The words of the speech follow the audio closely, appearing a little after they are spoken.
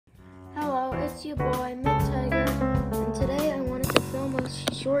it's your boy, Mid Tiger, and today I wanted to film a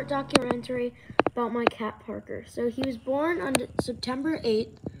short documentary about my cat Parker. So he was born on September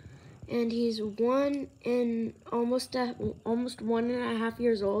 8th, and he's almost 1.5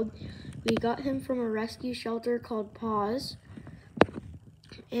 years old. We got him from a rescue shelter called Paws,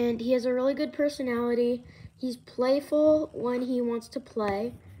 and he has a really good personality. He's playful when he wants to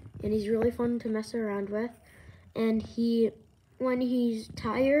play, and he's really fun to mess around with. And when he's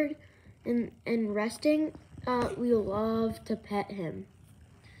tired and resting, we love to pet him.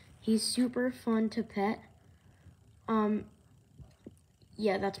 He's super fun to pet.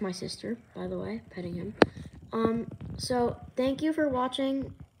 Yeah, that's my sister, by the way, petting him. So thank you for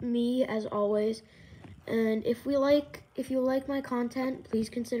watching me as always. And if you like my content, please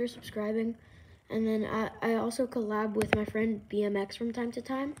consider subscribing. And then I also collab with my friend BMX from time to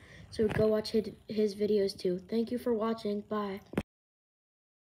time, so go watch his videos too. Thank you for watching. Bye.